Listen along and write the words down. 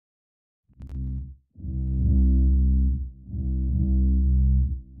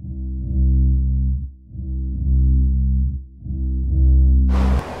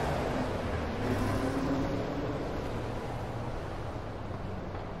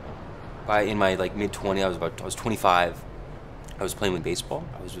in my like mid-20s, I was 25. I was playing with baseball.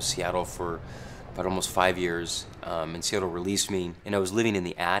 I was with Seattle for about almost 5 years, and Seattle released me, and I was living in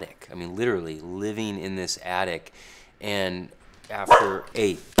the attic. I mean, literally living in this attic. And after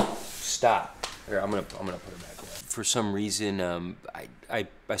stop. Here, I'm gonna put it back there. For some reason, I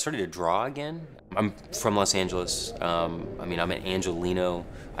started to draw again. I'm from Los Angeles. I mean, I'm an Angelino.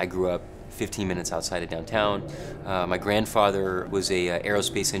 I grew up 15 minutes outside of downtown. My grandfather was a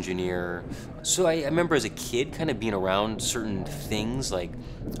aerospace engineer. So I remember as a kid kind of being around certain things like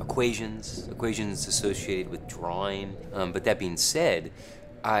equations associated with drawing. But that being said,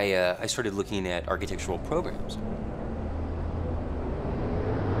 I started looking at architectural programs.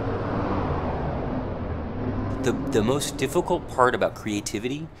 The most difficult part about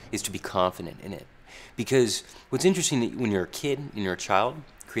creativity is to be confident in it. Because what's interesting, when you're a kid and you're a child,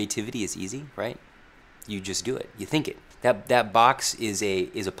 creativity is easy, right? You just do it. You think it. That box is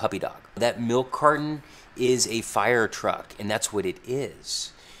a puppy dog. That milk carton is a fire truck, and that's what it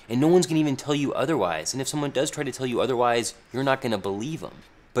is. And no one's gonna even tell you otherwise. And if someone does try to tell you otherwise, you're not gonna believe them.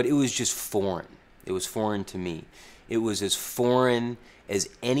 But it was just foreign. It was foreign to me. It was as foreign as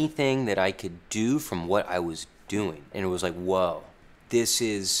anything that I could do from what I was doing. And it was like, whoa, this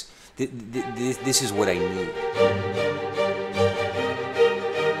is what I need.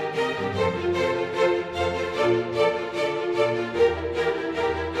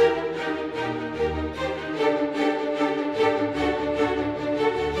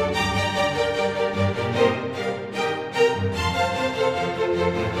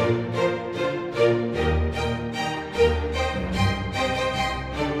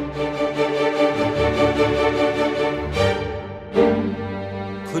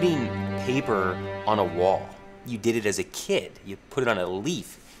 Putting paper on a wall. You did it as a kid. You put it on a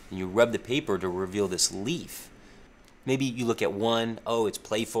leaf and you rub the paper to reveal this leaf. Maybe you look at one, oh, it's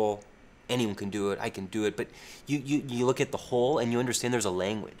playful, anyone can do it, I can do it, but you look at the whole and you understand there's a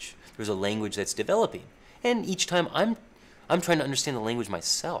language. There's a language that's developing. And each time I'm trying to understand the language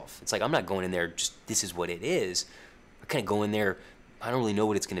myself. It's like I'm not going in there just, this is what it is. I kind of go in there, I don't really know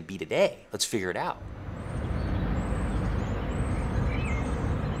what it's gonna be today. Let's figure it out.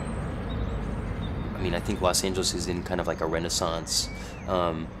 I mean, I think Los Angeles is in kind of like a renaissance,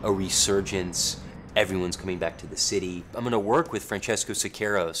 a resurgence. Everyone's coming back to the city. I'm gonna work with Francesco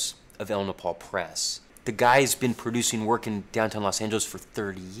Siqueiros of El Nepal Press. The guy's been producing work in downtown Los Angeles for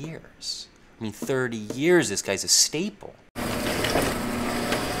 30 years. I mean, 30 years, this guy's a staple.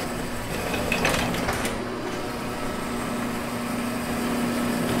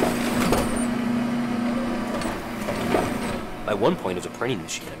 At one point, it was a printing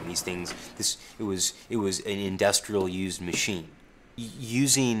machine. I mean, these things, it was an industrial used machine.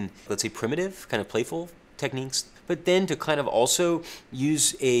 Using, let's say, primitive, kind of playful techniques, but then to kind of also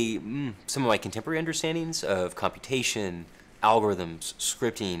use some of my contemporary understandings of computation, algorithms,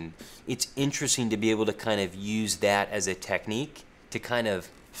 scripting. It's interesting to be able to kind of use that as a technique to kind of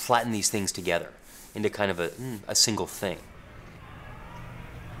flatten these things together into kind of a single thing.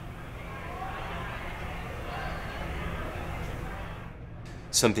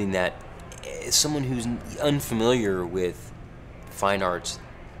 Something that someone who's unfamiliar with fine arts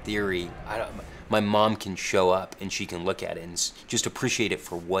theory, my mom can show up and she can look at it and just appreciate it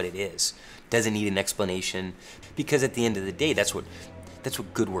for what it is. Doesn't need an explanation, because at the end of the day, that's what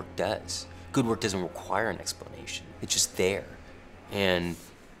good work does. Good work doesn't require an explanation. It's just there, and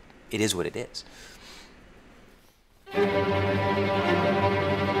it is what it is.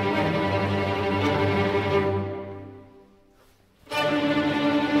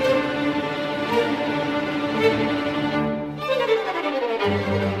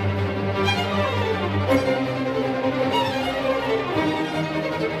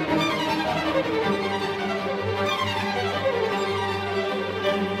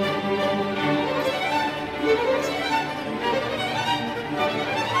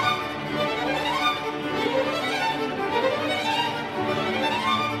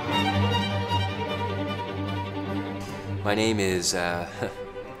 My name is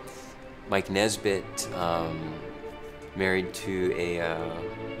Mike Nesbit, married to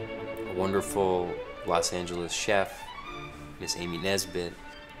a wonderful Los Angeles chef, Miss Amy Nesbit.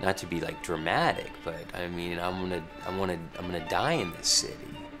 Not to be like dramatic, but I mean, I'm gonna die in this city.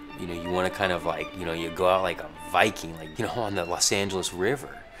 You know, you want to kind of like, you know, you go out like a Viking, like, you know, on the Los Angeles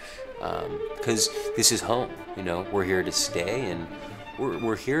River, because this is home. You know, we're here to stay, and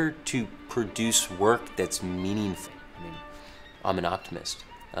we're here to produce work that's meaningful. I mean, I'm an optimist.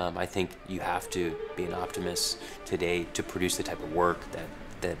 I think you have to be an optimist today to produce the type of work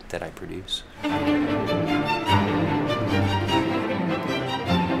that I produce.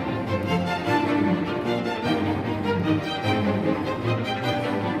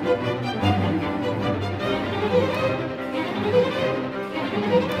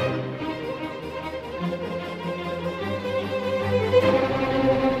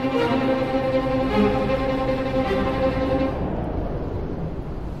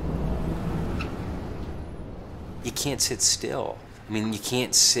 can't sit still. I mean, you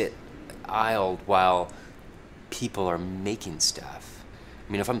can't sit idle while people are making stuff.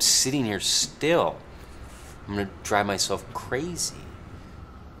 I mean, if I'm sitting here still, I'm gonna drive myself crazy.